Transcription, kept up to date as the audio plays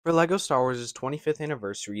For LEGO Star Wars' 25th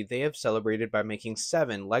anniversary, they have celebrated by making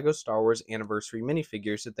 7 LEGO Star Wars anniversary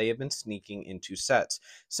minifigures that they have been sneaking into sets.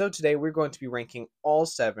 So today we're going to be ranking all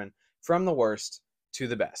 7 from the worst to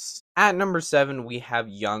the best. At number 7, we have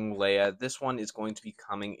Young Leia. This one is going to be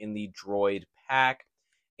coming in the Droid pack.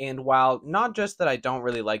 And while not just that I don't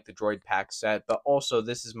really like the Droid pack set, but also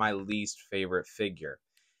this is my least favorite figure.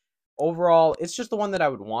 Overall, it's just the one that I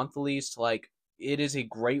would want the least. Like, it is a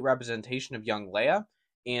great representation of young Leia,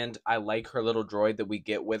 and I like her little droid that we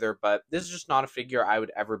get with her, but this is just not a figure I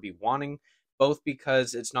would ever be wanting, both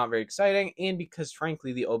because it's not very exciting, and because,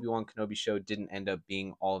 frankly, the Obi-Wan Kenobi show didn't end up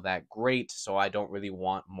being all that great, so I don't really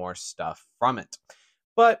want more stuff from it.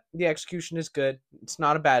 But the execution is good. It's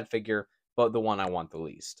not a bad figure, but the one I want the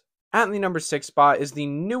least. At the number 6 spot is the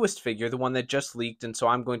newest figure, the one that just leaked, and so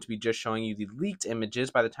I'm going to be just showing you the leaked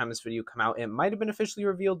images. By the time this video come out, it might have been officially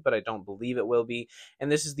revealed, but I don't believe it will be.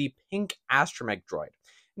 And this is the pink astromech droid.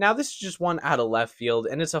 Now, this is just one out of left field,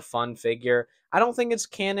 and it's a fun figure. I don't think it's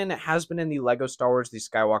canon. It has been in the LEGO Star Wars The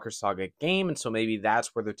Skywalker Saga game, and so maybe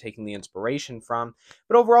that's where they're taking the inspiration from.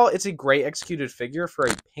 But overall, it's a great executed figure for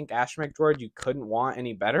a pink astromech droid. You couldn't want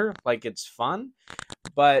any better. Like, it's fun,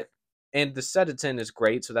 but and the set it's in is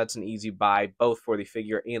great, so that's an easy buy, both for the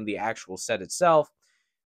figure and the actual set itself.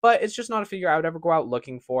 But it's just not a figure I would ever go out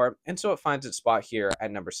looking for, and so it finds its spot here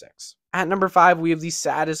at number 6. At number 5, we have the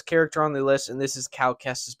saddest character on the list, and this is Cal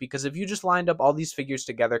Kestis, because if you just lined up all these figures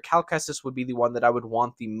together, Cal Kestis would be the one that I would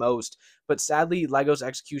want the most. But sadly, LEGO's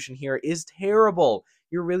execution here is terrible.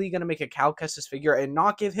 You're really going to make a Cal Kestis figure and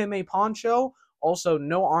not give him a poncho? Also,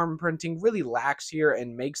 no arm printing really lacks here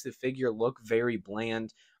and makes the figure look very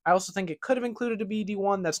bland. I also think it could have included a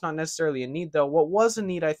BD1. That's not necessarily a need, though. What was a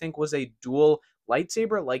need, I think, was a dual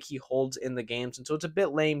lightsaber like he holds in the games, and so it's a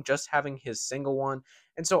bit lame just having his single one.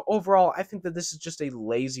 And so overall, I think that this is just a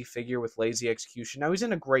lazy figure with lazy execution. Now, he's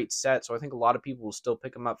in a great set, so I think a lot of people will still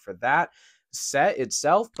pick him up for that set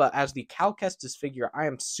itself, but as the Cal Kestis figure, I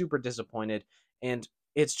am super disappointed, and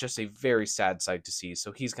it's just a very sad sight to see.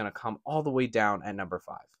 So he's going to come all the way down at number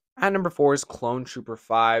 5. At number 4 is Clone Trooper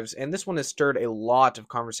 5s, and this one has stirred a lot of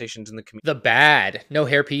conversations in the community. The bad. No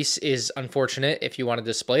hairpiece is unfortunate if you want to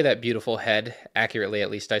display that beautiful head accurately,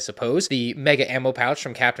 at least I suppose. The mega ammo pouch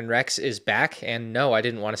from Captain Rex is back, and no, I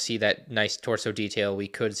didn't want to see that nice torso detail we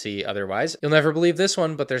could see otherwise. You'll never believe this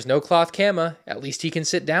one, but there's no cloth cama. At least he can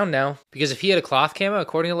sit down now. Because if he had a cloth cama,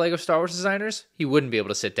 according to LEGO Star Wars designers, he wouldn't be able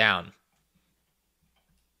to sit down.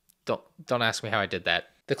 Don't ask me how I did that.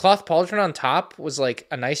 The cloth pauldron on top was like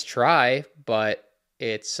a nice try, but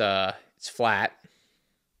it's flat.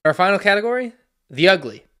 Our final category, the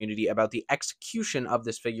ugly. Community about the execution of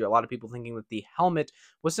this figure. A lot of people thinking that the helmet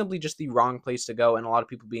was simply just the wrong place to go, and a lot of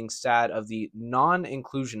people being sad of the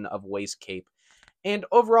non-inclusion of waist cape. And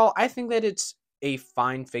overall, I think that it's a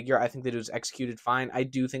fine figure. I think that it was executed fine. I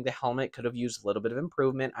do think the helmet could have used a little bit of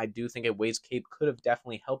improvement. I do think a waist cape could have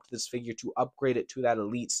definitely helped this figure to upgrade it to that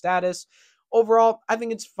elite status. Overall, I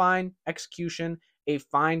think it's fine execution, a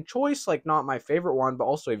fine choice, like not my favorite one, but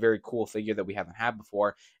also a very cool figure that we haven't had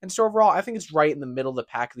before. And so overall, I think it's right in the middle of the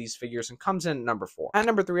pack of these figures and comes in at number 4. At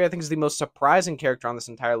number 3, I think is the most surprising character on this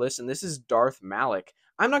entire list, and this is Darth Malak.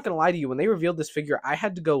 I'm not going to lie to you, when they revealed this figure, I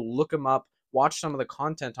had to go look him up, watch some of the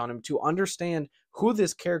content on him to understand who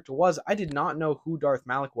this character was. I did not know who Darth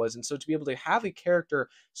Malak was, and so to be able to have a character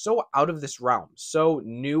so out of this realm, so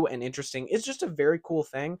new and interesting, it's just a very cool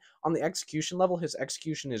thing. On the execution level, his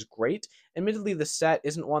execution is great. Admittedly, the set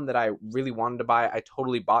isn't one that I really wanted to buy. I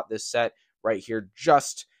totally bought this set right here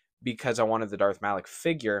just because I wanted the Darth Malak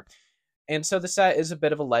figure. And so the set is a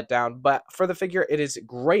bit of a letdown, but for the figure, it is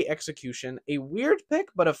great execution. A weird pick,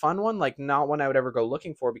 but a fun one, like not one I would ever go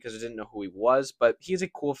looking for because I didn't know who he was, but he's a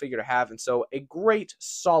cool figure to have, and so a great,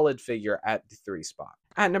 solid figure at the 3 spot.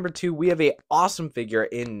 At number 2, we have a awesome figure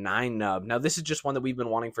in 9 Nub. Now, this is just one that we've been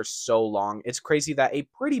wanting for so long. It's crazy that a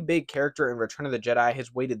pretty big character in Return of the Jedi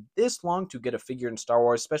has waited this long to get a figure in Star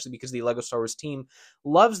Wars, especially because the LEGO Star Wars team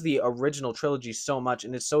loves the original trilogy so much,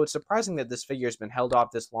 and it's surprising that this figure has been held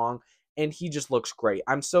off this long, and he just looks great.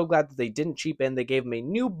 I'm so glad that they didn't cheapen. They gave him a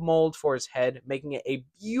new mold for his head, making it a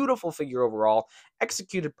beautiful figure overall,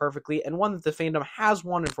 executed perfectly, and one that the fandom has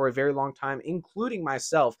wanted for a very long time, including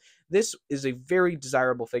myself. This is a very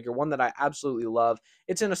desirable figure, one that I absolutely love.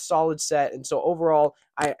 It's in a solid set, and so overall,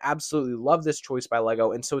 I absolutely love this choice by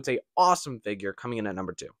LEGO, and so it's an awesome figure coming in at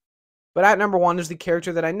number 2. But at number 1 is the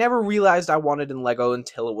character that I never realized I wanted in LEGO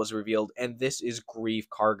until it was revealed, and this is Grieve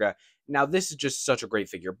Karga. Now, this is just such a great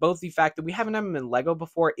figure. Both the fact that we haven't had him in LEGO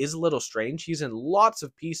before is a little strange. He's in lots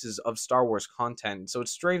of pieces of Star Wars content, so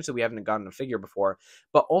it's strange that we haven't gotten a figure before.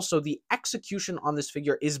 But also, the execution on this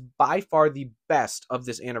figure is by far the best of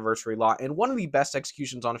this anniversary lot, and one of the best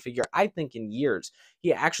executions on a figure, I think, in years.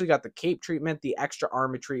 He actually got the cape treatment, the extra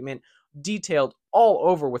armor treatment, detailed all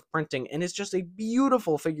over with printing, and it's just a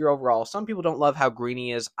beautiful figure overall. Some people don't love how green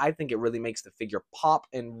he is. I think it really makes the figure pop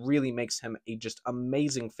and really makes him a just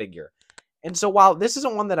amazing figure. And so while this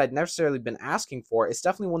isn't one that I'd necessarily been asking for, it's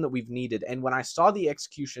definitely one that we've needed. And when I saw the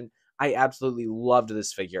execution, I absolutely loved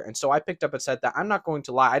this figure. And so I picked up a set that, I'm not going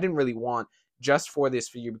to lie, I didn't really want just for this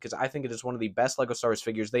figure, because I think it is one of the best LEGO Star Wars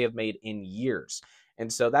figures they have made in years.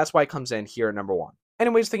 And so that's why it comes in here at number 1.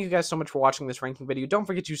 Anyways, thank you guys so much for watching this ranking video. Don't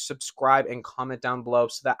forget to subscribe and comment down below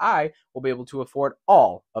so that I will be able to afford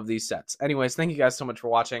all of these sets. Anyways, thank you guys so much for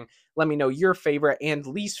watching. Let me know your favorite and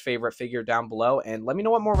least favorite figure down below, and let me know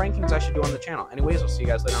what more rankings I should do on the channel. Anyways, I'll see you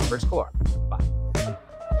guys later on First Color. Bye.